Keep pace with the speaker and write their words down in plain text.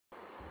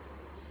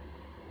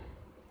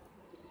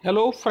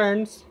Hello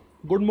friends,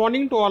 good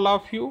morning to all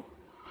of you.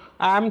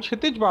 I am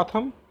Kshitij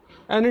Batham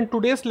and in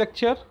today's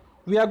lecture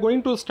we are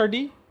going to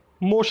study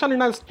motion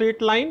in a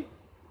straight line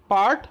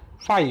part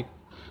 5.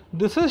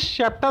 This is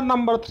chapter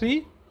number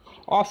 3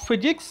 of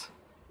physics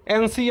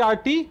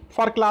NCERT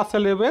for class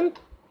 11th.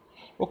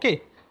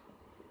 Okay,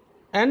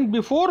 and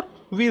before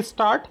we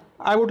start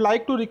I would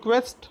like to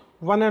request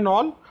one and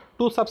all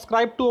to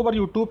subscribe to our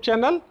YouTube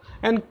channel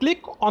and click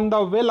on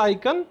the bell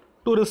icon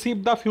to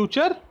receive the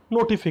future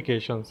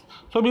notifications.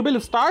 So we will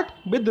start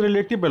with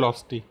relative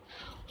velocity.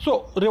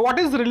 So what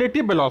is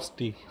relative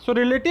velocity? So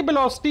relative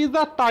velocity is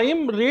the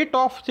time rate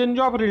of change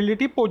of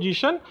relative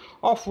position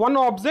of one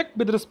object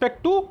with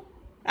respect to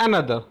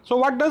another. So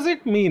what does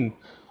it mean?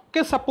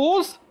 Okay,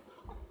 suppose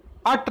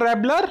a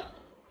traveler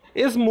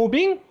is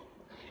moving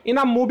in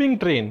a moving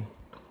train,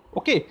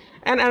 okay,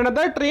 and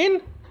another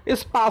train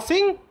is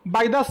passing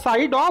by the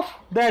side of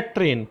that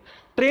train.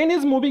 Train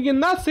is moving in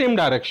the same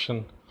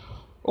direction.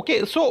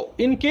 Okay, so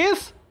in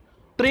case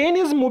train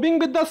is moving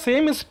with the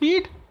same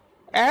speed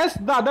as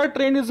the other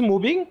train is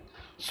moving,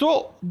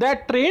 so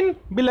that train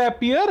will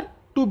appear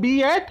to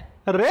be at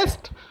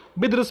rest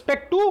with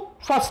respect to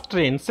first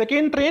train.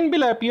 Second train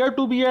will appear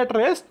to be at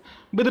rest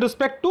with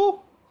respect to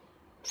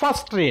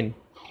first train.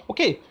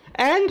 Okay,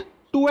 and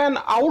to an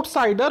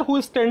outsider who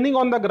is standing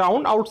on the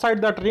ground outside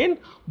the train,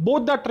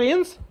 both the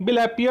trains will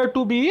appear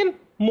to be in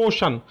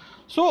motion.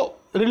 So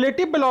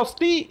relative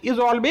velocity is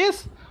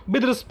always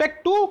with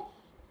respect to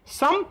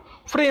some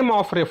frame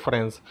of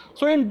reference.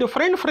 So in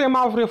different frame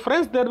of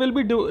reference there will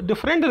be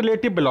different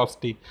relative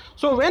velocity.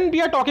 So when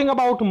we are talking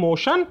about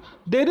motion,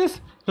 there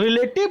is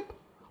relative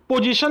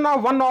position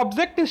of one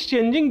object is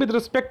changing with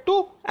respect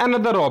to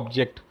another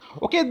object.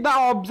 Okay, the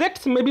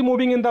objects may be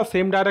moving in the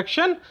same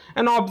direction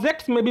and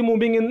objects may be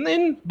moving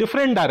in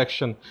different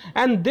direction,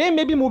 and they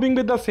may be moving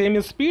with the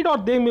same speed or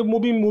they may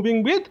be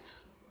moving with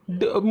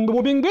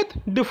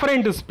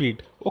different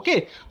speed.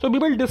 Okay, so we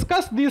will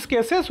discuss these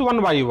cases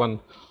one by one.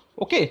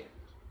 Okay,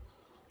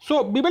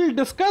 so we will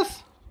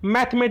discuss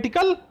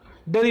mathematical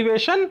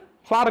derivation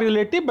for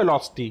relative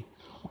velocity.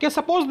 Okay,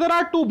 suppose there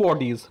are two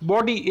bodies,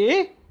 body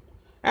A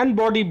and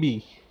body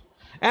B,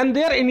 and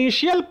their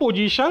initial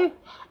position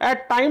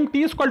at time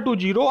t is equal to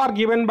 0 are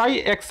given by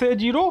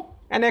xa0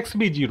 and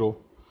xb0.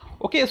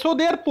 Okay, so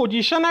their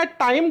position at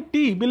time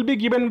t will be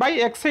given by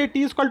xat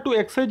is equal to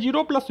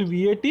xa0 plus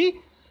vat,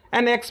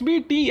 and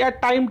xbt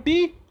at time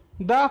t,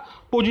 the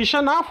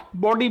position of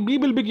body B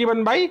will be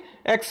given by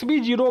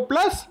xb0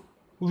 plus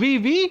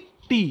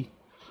vvt.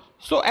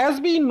 So as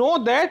we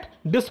know that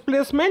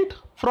displacement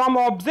from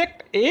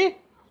object A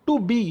to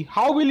B,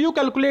 how will you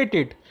calculate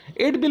it?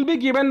 It will be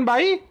given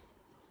by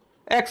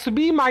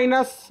xb0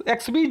 minus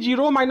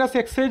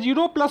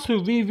xa0 plus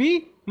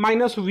vv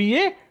minus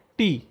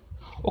vat.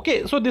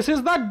 Okay, so this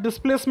is the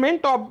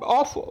displacement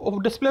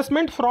of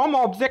displacement from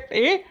object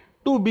A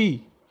to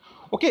B.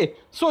 Okay,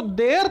 so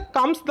there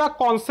comes the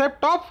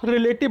concept of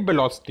relative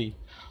velocity.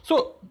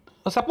 So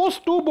suppose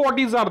two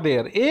bodies are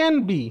there, A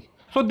and B.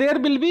 So there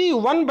will be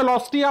one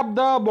velocity of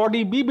the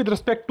body B with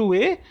respect to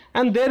A,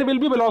 and there will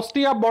be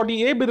velocity of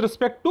body A with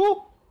respect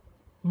to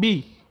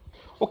B.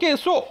 Okay,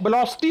 so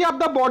velocity of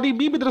the body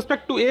B with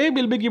respect to A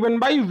will be given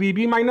by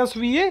Vb minus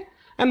Va,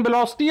 and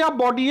velocity of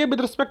body A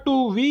with respect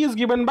to V is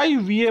given by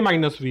Va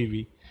minus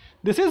Vv.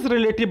 This is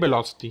relative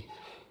velocity.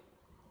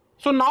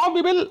 So now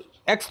we will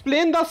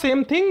explain the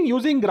same thing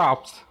using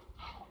graphs.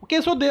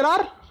 Okay, so there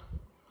are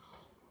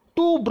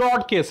two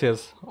broad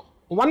cases.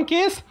 One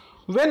case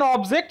when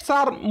objects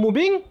are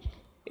moving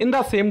in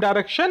the same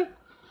direction,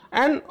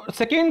 and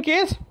second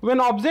case when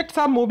objects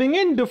are moving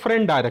in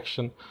different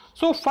direction.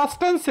 So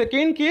first and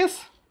second case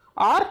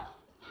are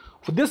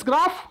this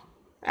graph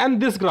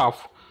and this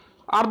graph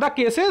are the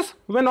cases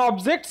when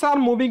objects are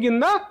moving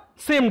in the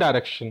same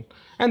direction,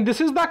 and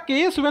this is the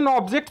case when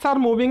objects are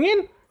moving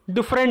in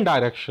different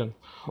direction.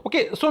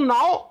 Okay, so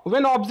now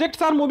when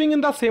objects are moving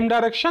in the same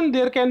direction,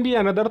 there can be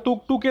another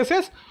two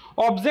cases.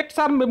 Objects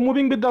are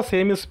moving with the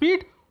same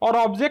speed or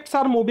objects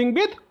are moving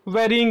with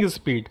varying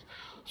speed.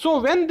 So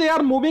when they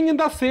are moving in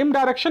the same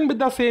direction with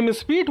the same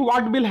speed,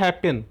 what will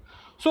happen?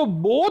 So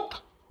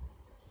both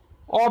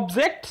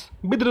objects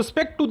with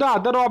respect to the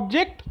other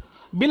object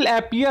will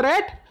appear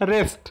at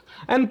rest,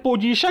 and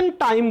position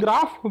time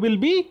graph will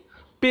be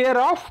pair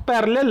of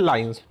parallel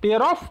lines.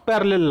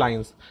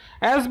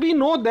 As we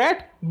know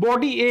that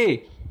body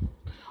A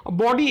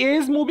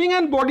is moving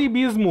and body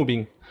B is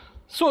moving,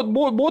 so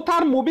both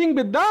are moving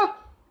with the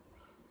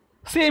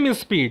same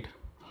speed,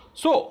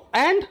 so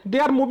and they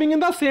are moving in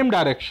the same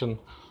direction.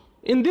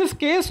 In this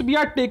case we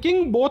are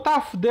taking both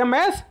of them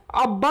as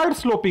upward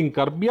sloping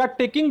curve.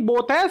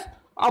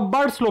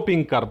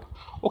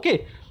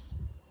 Okay,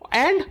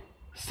 and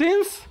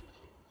since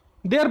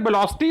their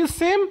velocity is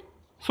same,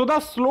 so the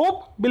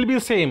slope will be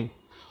same.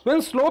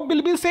 When slope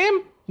will be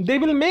same, they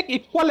will make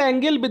equal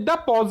angle with the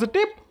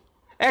positive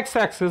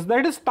x-axis,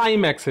 that is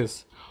time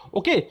axis.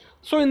 Okay,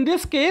 so in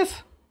this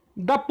case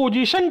the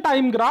position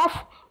time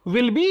graph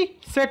will be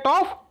set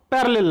of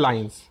parallel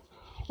lines.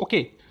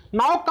 Okay,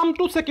 Now come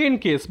to second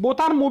case. Both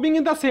are moving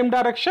in the same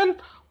direction,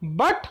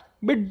 but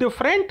with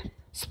different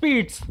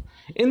speeds.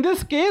 In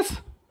this case,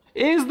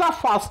 A is the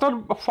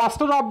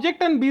faster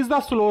object and B is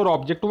the slower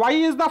object. Why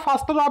is the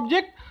faster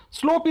object?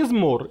 Slope is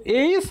more.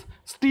 A is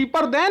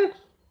steeper than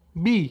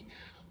B.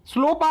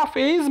 Slope of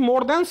A is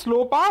more than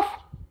slope of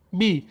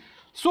B.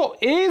 So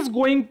A is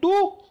going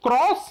to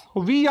cross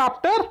V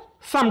after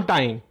some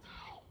time.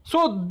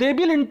 So they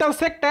will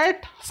intersect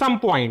at some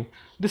point.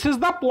 This is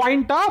the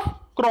point of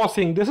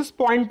crossing. This is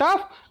point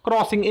of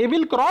crossing. A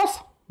will cross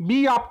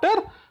B after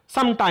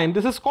some time.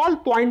 This is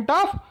called point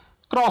of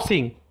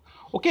crossing.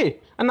 Okay,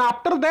 and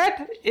after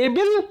that A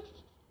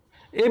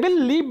will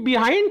leave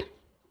behind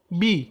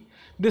B.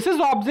 This is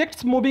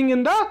objects moving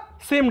in the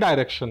same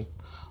direction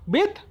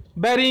with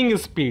varying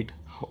speed.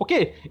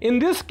 Okay, in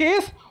this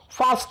case,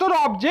 faster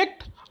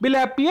object will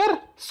appear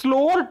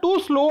slower to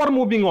slower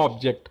moving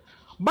object,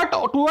 but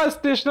to a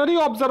stationary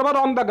observer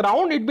on the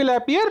ground it will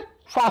appear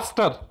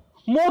faster,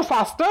 more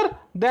faster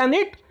than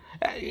it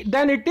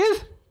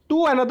is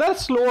to another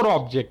slower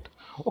object.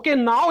 Okay,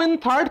 now in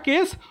third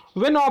case,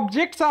 when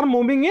objects are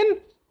moving in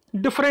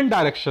different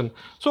direction,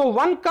 so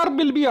one curve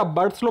will be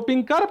upward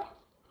sloping curve,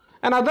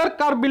 another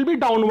curve will be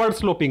downward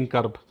sloping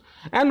curve,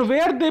 and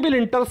where they will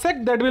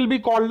intersect, that will be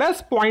called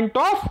as point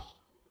of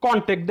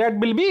contact. That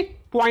will be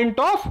point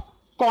of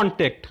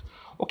contact.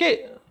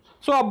 Okay,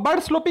 so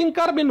upward sloping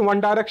curve in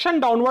one direction,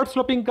 downward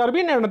sloping curve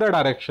in another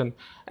direction,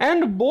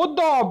 and both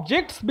the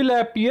objects will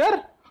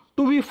appear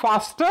to be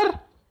faster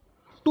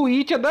to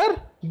each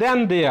other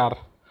than they are.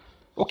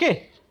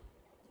 Okay,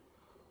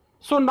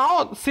 so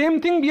now same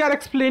thing we are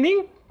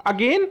explaining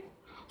again.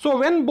 So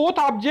when both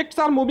objects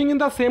are moving in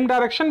the same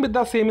direction with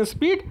the same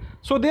speed,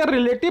 so their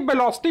relative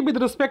velocity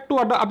with respect to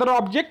other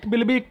object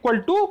will be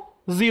equal to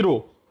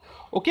 0.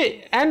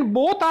 Okay, and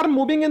both are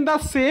moving in the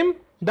same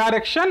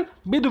direction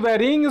with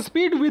varying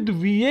speed, with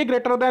VA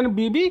greater than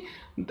BB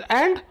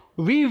and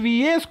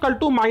VVA is equal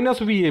to minus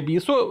VAB.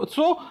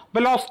 So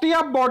velocity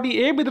of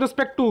body A with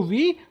respect to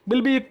V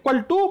will be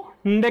equal to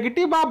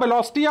negative of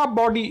velocity of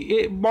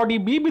body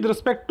B with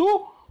respect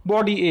to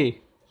body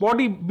A.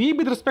 Body B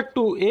with respect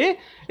to A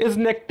is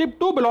negative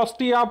to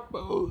velocity of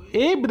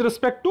A with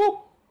respect to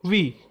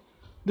V.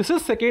 This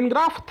is second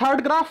graph.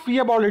 Third graph we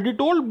have already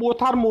told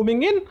both are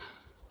moving in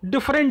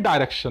different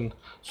direction.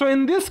 So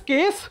in this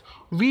case,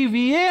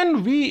 VVA and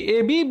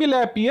VAB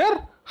will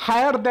appear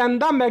higher than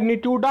the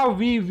magnitude of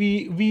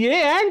VA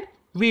and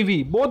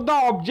VV. Both the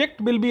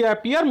object will be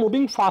appear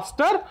moving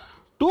faster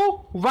to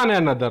one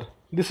another.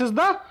 This is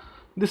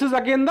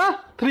again the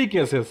three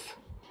cases.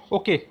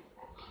 Okay.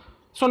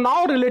 So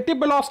now relative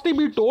velocity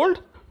we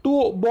told,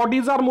 two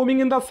bodies are moving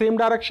in the same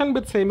direction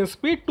with same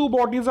speed, two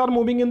bodies are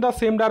moving in the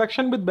same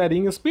direction with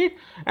varying speed,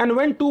 and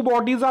when two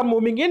bodies are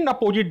moving in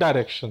opposite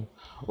direction.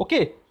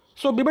 Okay,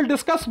 so we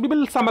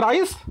will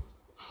summarize.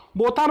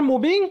 Both are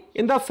moving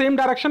in the same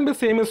direction with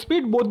same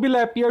speed, both will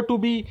appear to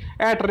be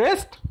at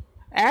rest,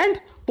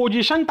 and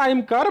position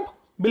time curve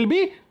will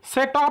be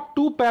set of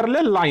two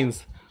parallel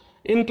lines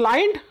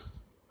inclined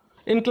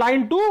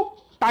to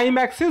time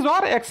axis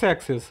or x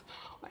axis.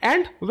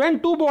 And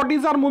when two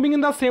bodies are moving in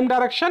the same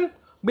direction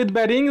with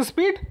varying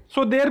speed,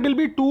 so there will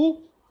be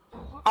two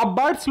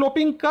upward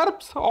sloping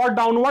curves or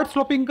downward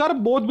sloping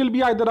curve. Both will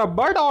be either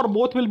upward or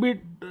both will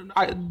be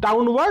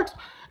downwards,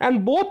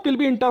 and both will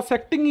be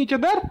intersecting each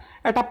other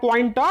at a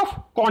point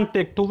of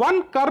contact.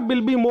 One curve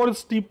will be more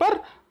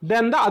steeper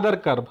than the other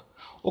curve.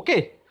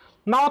 Okay.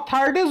 Now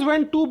third is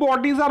when two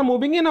bodies are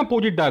moving in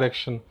opposite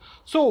direction.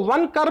 So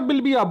one curve will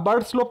be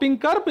upward sloping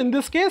curve in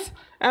this case,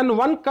 and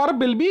one curve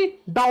will be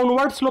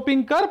downward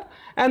sloping curve,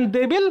 and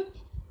they will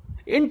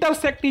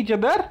intersect each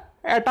other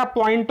at a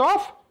point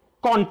of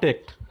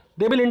contact.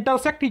 They will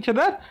intersect each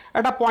other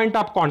at a point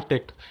of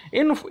contact.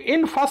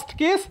 In first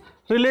case,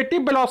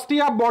 relative velocity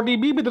of body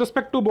B with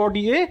respect to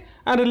body A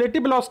and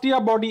relative velocity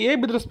of body A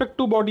with respect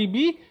to body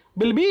B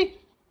will be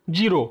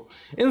 0.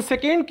 In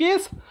second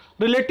case,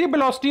 relative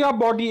velocity of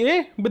body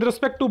A with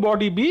respect to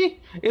body B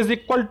is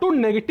equal to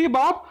negative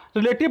of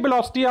relative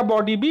velocity of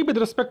body B with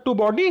respect to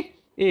body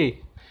A.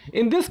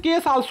 In this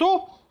case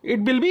also it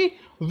will be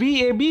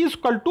VAB is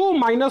equal to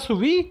minus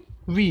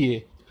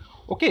VVA.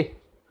 Okay.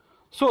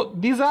 So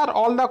these are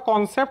all the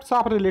concepts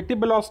of relative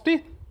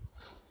velocity.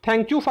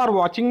 Thank you for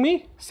watching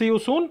me. See you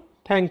soon.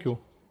 Thank you.